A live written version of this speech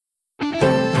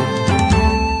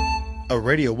a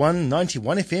Radio 1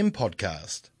 91 FM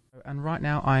podcast. And right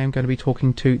now I am going to be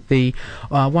talking to the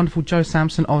wonderful Joe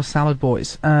Samson of Salad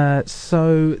Boys.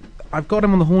 So I've got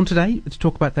him on the horn today to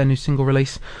talk about their new single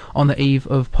release on the eve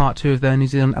of part 2 of their New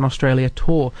Zealand and Australia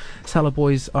tour. Salad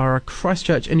Boys are a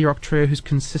Christchurch indie rock trio whose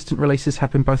consistent releases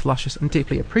have been both luscious and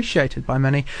deeply appreciated by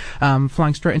many,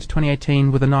 flying straight into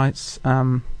 2018 with a nice...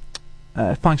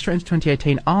 Flying straight into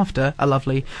 2018 after a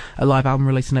lovely live album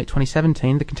release in late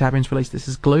 2017. The Cantabrians released This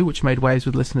Is Glue, which made waves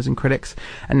with listeners and critics,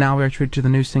 and now we're true to the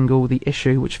new single, The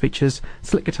Issue, which features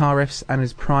slick guitar riffs and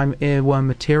is prime earworm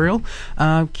material.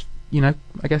 I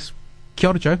guess, kia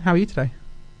ora, Joe, how are you today?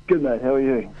 Good, mate. How are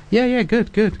you? Yeah, good.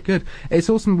 It's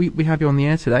awesome we have you on the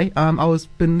air today. I was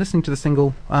been listening to the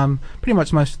single pretty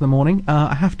much most of the morning.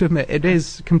 I have to admit, it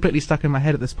is completely stuck in my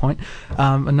head at this point,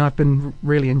 and I've been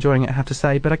really enjoying it, I have to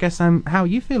say. But I guess, how are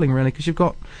you feeling, really? Because you've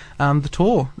got the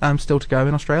tour still to go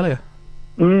in Australia.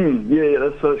 Yeah,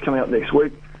 that's coming up next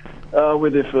week.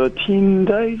 We're there for 10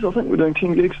 days, I think. We're doing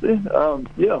 10 gigs there.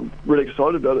 I'm really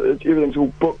excited about it. Everything's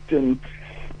all booked and...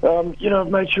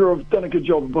 I've made sure I've done a good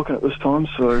job of booking it this time,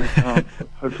 so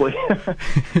hopefully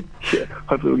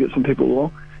we'll get some people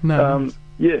along. We're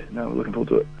looking forward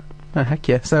to it. Oh, heck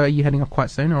yeah. So are you heading off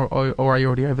quite soon, or are you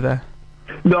already over there?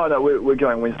 No, we're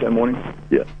going Wednesday morning.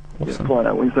 Yeah. Awesome. Flying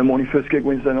out Wednesday morning, first gig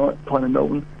Wednesday night, playing in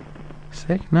Melbourne.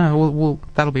 Sick. No, well,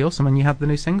 that'll be awesome. And you have the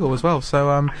new single as well. So,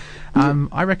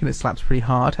 I reckon it slaps pretty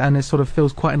hard, and it sort of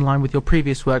feels quite in line with your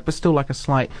previous work, but still like a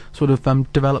slight sort of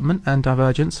development and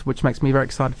divergence, which makes me very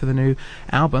excited for the new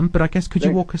album. But I guess, could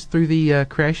you walk us through the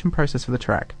creation process for the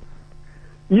track?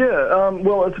 Yeah,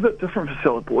 well, it's a bit different for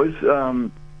Salad Boys,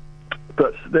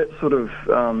 but that sort of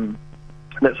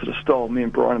style me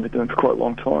and Brian have been doing for quite a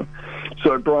long time.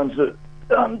 So Brian's a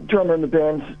drummer in the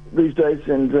band these days,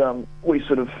 and we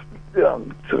sort of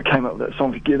came up with that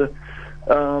song together,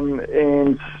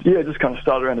 just kind of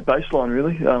started around the bass line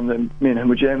really, that me and him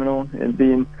were jamming on, and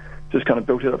then just kind of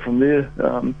built it up from there,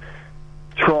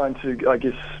 trying to, I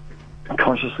guess,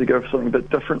 consciously go for something a bit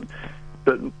different,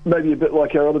 but maybe a bit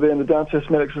like our other band, the Dance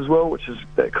Asthmatics, as well, which is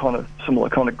that kind of similar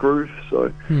kind of groove.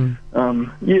 So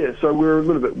so we're a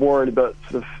little bit worried about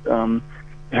sort of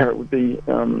how it would be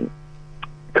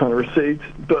kind of received,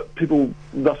 but people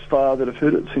thus far that have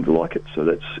heard it seem to like it, so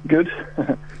that's good.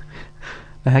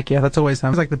 Heck yeah, that's always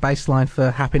sounds like the bass line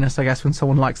for happiness, I guess. When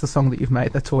someone likes the song that you've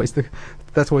made, that's always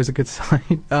a good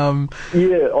sign. I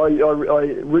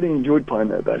really enjoyed playing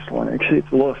that bass line. Actually,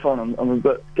 it's a lot of fun. I'm a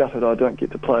bit gutted I don't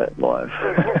get to play it live.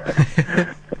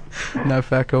 No,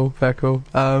 fair call.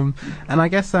 And I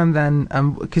guess then,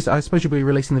 because I suppose you'll be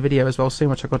releasing the video as well soon,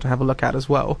 which I got to have a look at as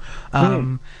well.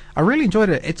 I really enjoyed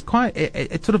it. It's quite,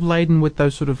 it's sort of laden with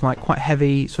those sort of like quite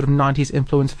heavy sort of 90s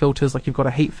influence filters. Like you've got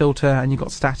a heat filter and you've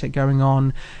got static going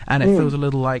on, and it feels a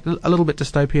little bit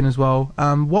dystopian as well.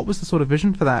 What was the sort of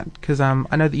vision for that? Because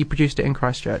I know that you produced it in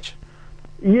Christchurch.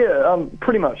 Yeah,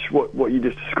 pretty much what you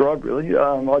just described, really.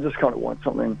 I just kind of want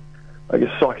something, I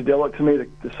guess, psychedelic to me.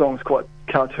 The song's quite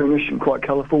cartoonish and quite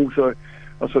colourful, so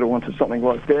I sort of wanted something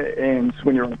like that. And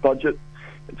when you're on a budget,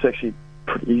 it's actually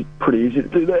pretty easy to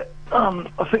do that.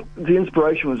 I think the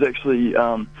inspiration was actually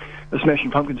a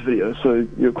Smashing Pumpkins video, so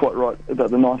you're quite right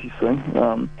about the 90s thing.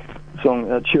 The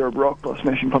song Cherub Rock by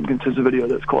Smashing Pumpkins is a video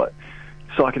that's quite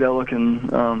psychedelic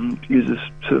and uses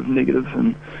sort of negative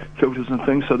and filters and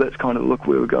things, so that's kind of the look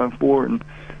we were going for. And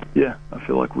yeah, I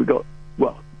feel like we got,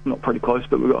 well, not pretty close,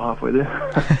 but we got halfway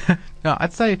there. No,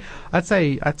 I'd say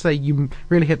you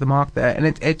really hit the mark there, and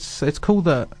it's cool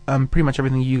that pretty much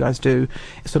everything you guys do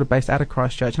is sort of based out of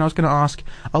Christchurch. And I was going to ask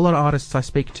a lot of artists I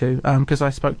speak to, because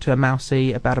I spoke to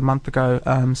Mousy about a month ago,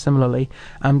 similarly,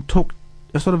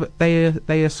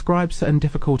 they ascribe certain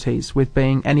difficulties with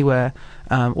being anywhere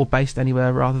or based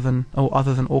anywhere other than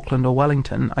Auckland or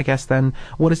Wellington. I guess then,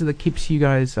 what is it that keeps you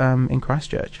guys in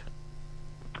Christchurch?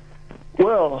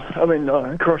 Well, I mean,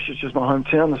 Christchurch is my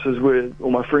hometown. This is where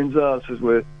all my friends are. This is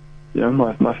where,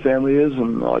 my family is,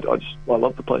 and I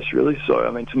love the place, really. So, I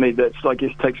mean, to me, that's, I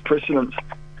guess, takes precedence.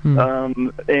 I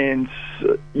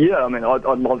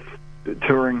love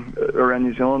touring around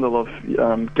New Zealand. I love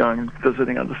going and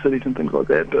visiting other cities and things like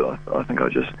that. But I think I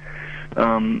just,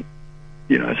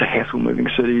 it's a hassle moving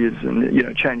cities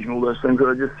and changing all those things that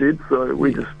I just said. So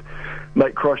we just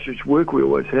make Christchurch work. We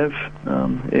always have,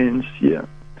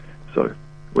 so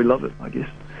we love it, I guess.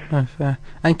 Oh, fair.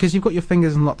 And because you've got your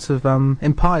fingers in lots of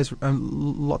in pies,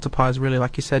 lots of pies, really.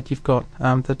 Like you said, you've got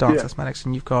the dance asthmatics,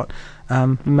 and you've got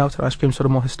melted ice cream, sort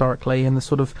of more historically, and the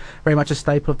sort of very much a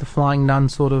staple of the Flying Nun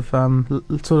sort of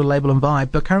label and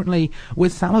vibe. But currently,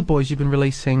 with Salad Boys, you've been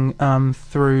releasing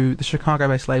through the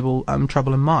Chicago-based label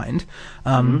Trouble in Mind,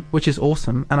 which is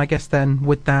awesome. And I guess then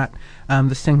with that,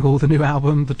 the single, the new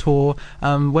album, the tour,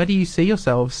 where do you see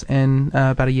yourselves in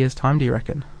about a year's time, do you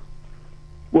reckon?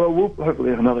 Well, we'll hopefully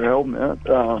have another album out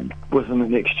within the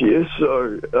next year,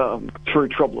 so through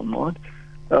Trouble in Mind.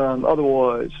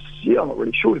 Otherwise, I'm not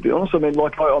really sure, to be honest. I mean,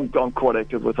 like, I'm quite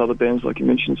active with other bands, like you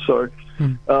mentioned, so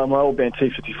my old band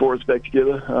T54 is back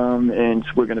together, and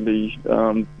we're going to be,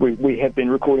 we have been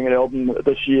recording an album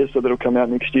this year, so that'll come out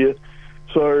next year.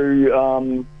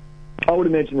 So I would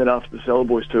imagine that after the Salad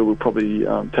Boys tour, we'll probably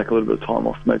take a little bit of time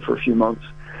off, maybe for a few months,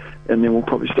 and then we'll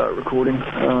probably start recording,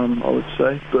 I would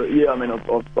say. But yeah, I mean, I'm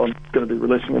going to be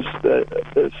releasing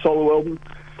a solo album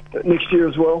next year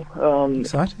as well.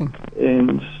 Exciting.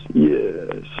 And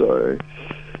yeah, so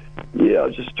yeah, I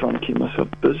was just trying to keep myself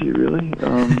busy, really.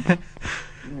 Yeah.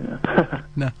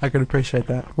 No, I can appreciate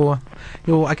that. Well,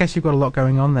 I guess you've got a lot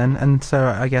going on then, and so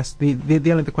I guess the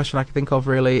only other question I can think of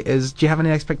really is, do you have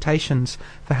any expectations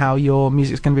for how your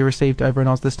music's going to be received over in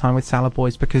Oz this time with Salad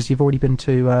Boys? Because you've already been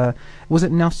to, was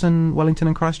it Nelson, Wellington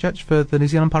and Christchurch for the New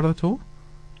Zealand part of the tour?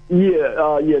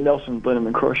 Yeah, Nelson, Blenheim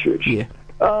and Christchurch. Yeah.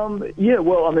 Yeah,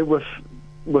 well, I mean,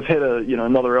 we've had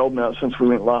another album out since we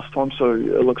went last time, so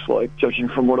it looks like, judging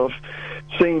from what I've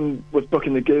seen with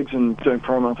booking the gigs and doing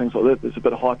promo and things like that, there's a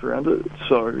bit of hype around it.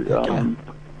 So,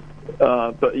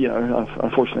 but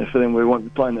unfortunately for them, we won't be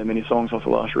playing that many songs off the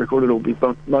last record. It'll be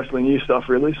mostly new stuff,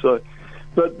 really. So,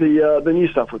 but the new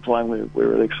stuff we're playing, we're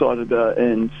really excited about,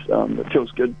 and it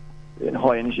feels good and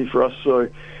high energy for us. So,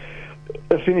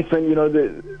 if anything,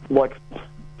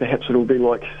 perhaps it'll be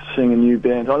like seeing a new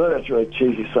band. I know that's really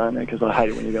cheesy saying that, because I hate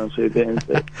it when you go and see a band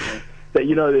that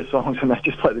their songs and they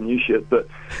just play the new shit. But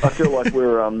I feel like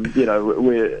we're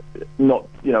we're not,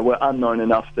 we're unknown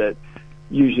enough that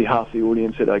usually half the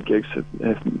audience at our gigs have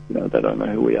they don't know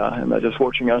who we are, and they're just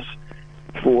watching us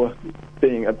for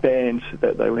being a band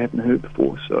that they haven't heard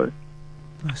before. So.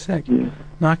 Oh, sick. Yeah.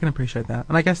 No, I can appreciate that.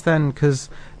 And I guess then, because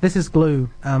This Is Glue,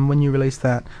 when you released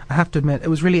that, I have to admit, it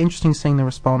was really interesting seeing the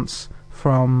response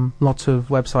from lots of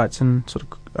websites and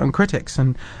critics,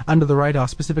 and Under the Radar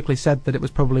specifically said that it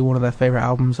was probably one of their favourite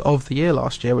albums of the year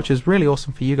last year, which is really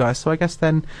awesome for you guys. So I guess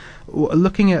then,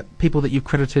 looking at people that you've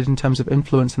credited in terms of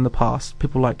influence in the past,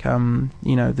 people like,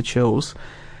 The Chills,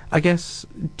 I guess,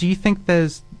 do you think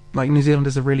there's, like, New Zealand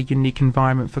is a really unique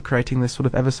environment for creating this sort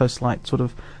of ever so slight sort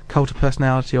of cult of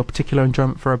personality or particular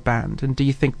enjoyment for a band? And do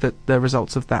you think that the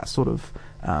results of that sort of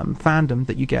fandom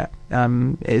that you get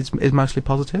is mostly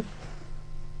positive?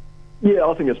 Yeah,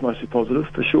 I think it's mostly positive,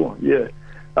 for sure, yeah.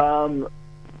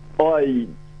 I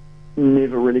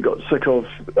never really got sick of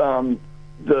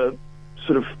the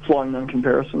sort of Flying Nun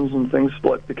comparisons and things,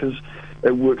 because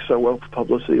it worked so well for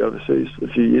publicity overseas a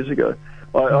few years ago.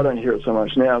 I don't hear it so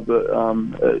much now, but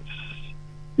it's...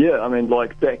 Yeah, I mean,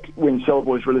 like, back when Salad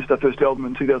Boys released our first album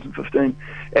in 2015,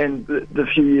 and the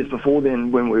few years before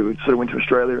then, when we sort of went to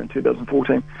Australia in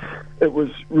 2014, it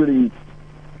was really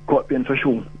quite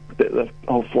beneficial that the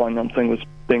whole Flying Nun thing was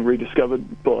being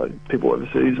rediscovered by people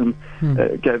overseas, and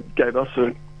it gave us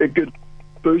a good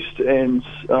boost. And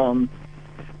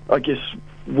I guess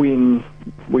when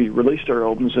we released our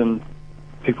albums and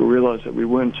people realised that we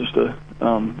weren't just a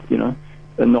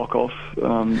knockoff,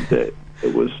 that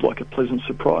it was like a pleasant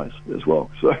surprise as well.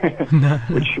 So,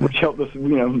 which helped us,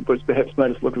 which perhaps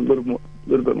made us look a little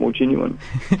bit more genuine.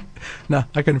 No,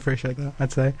 I can appreciate that,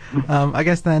 I'd say. I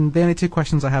guess then the only two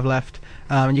questions I have left,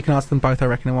 and you can ask them both, I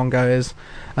reckon, in one go, is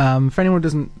for anyone who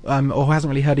doesn't or who hasn't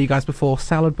really heard of you guys before,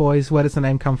 Salad Boys, where does the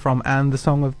name come from? And the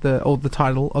song of the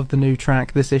title of the new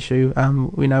track, This Issue,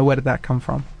 where did that come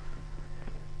from?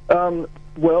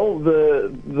 Well,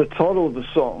 the title of the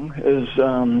song is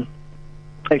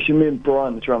actually, me and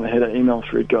Brian, the drummer, had an email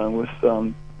thread going with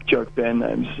joke band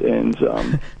names,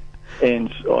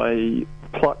 and I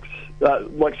plucked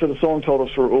so the song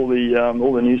titles for all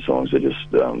the new songs are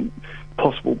just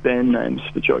possible band names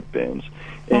for joke bands,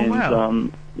 and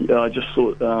I just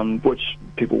thought, which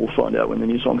people will find out when the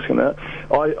new songs come out.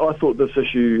 I thought This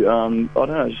Issue, I don't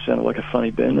know, it just sounded like a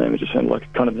funny band name. It just sounded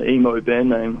like kind of an emo band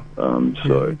name.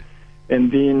 And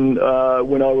then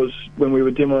when we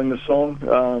were demoing the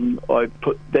song, I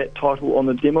put that title on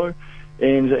the demo,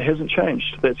 and it hasn't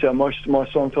changed. That's how most of my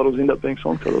song titles end up being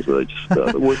song titles. They're just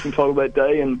the working title that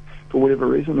day, and for whatever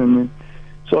reason. And then,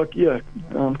 so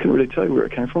couldn't really tell you where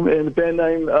it came from. And the band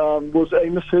name was a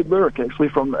misheard lyric, actually,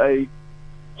 from a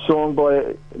song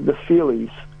by the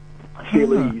Feelies.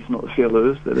 Feelies, not the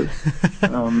Feelers, that is.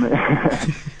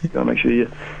 Gotta make sure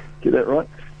you get that right.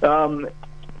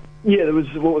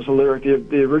 What was the lyric?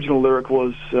 The original lyric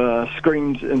was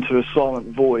screamed into a silent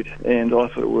void, and I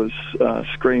thought it was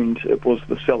it was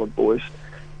the Salad Boys,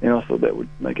 and I thought that would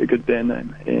make a good band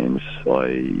name, and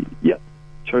I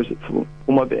chose it for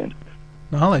my band.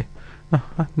 Gnarly.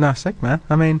 No, sick, man.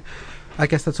 I mean, I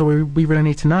guess that's all we really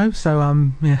need to know. So,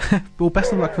 well,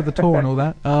 best of luck for the tour and all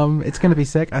that. It's going to be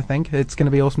sick, I think. It's going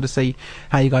to be awesome to see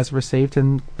how you guys are received,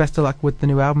 and best of luck with the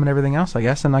new album and everything else, I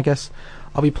guess. And I guess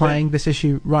I'll be playing this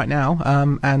issue right now,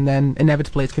 and then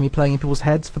inevitably it's going to be playing in people's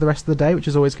heads for the rest of the day, which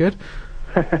is always good.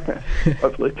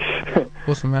 Hopefully.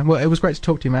 Awesome, man. Well, it was great to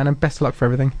talk to you, man, and best of luck for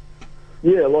everything.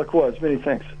 Yeah, likewise. Many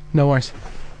thanks. No worries.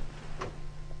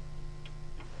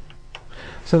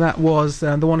 So that was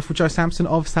the wonderful Joe Sampson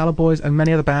of Salad Boys and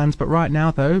many other bands. But right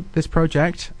now, though, this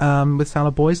project with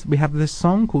Salad Boys, we have this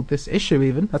song called This Issue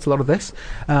even. That's a lot of this.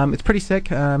 It's pretty sick.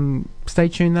 Stay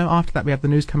tuned, though. After that, we have the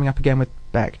news coming up again with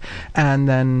Beck. And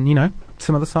then,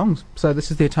 some other songs. So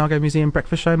this is the Otago Museum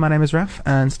Breakfast Show. My name is Raf,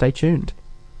 and stay tuned.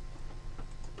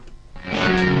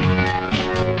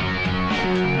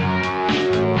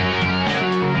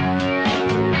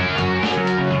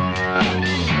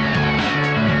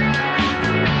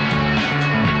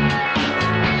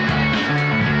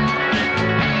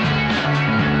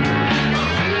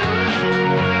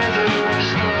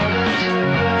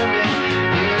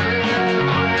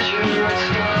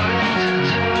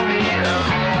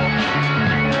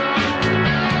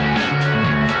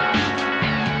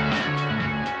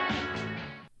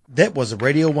 That was a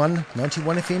Radio 1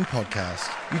 91 FM podcast.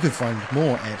 You can find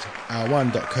more at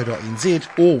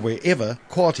r1.co.nz or wherever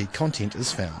quality content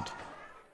is found.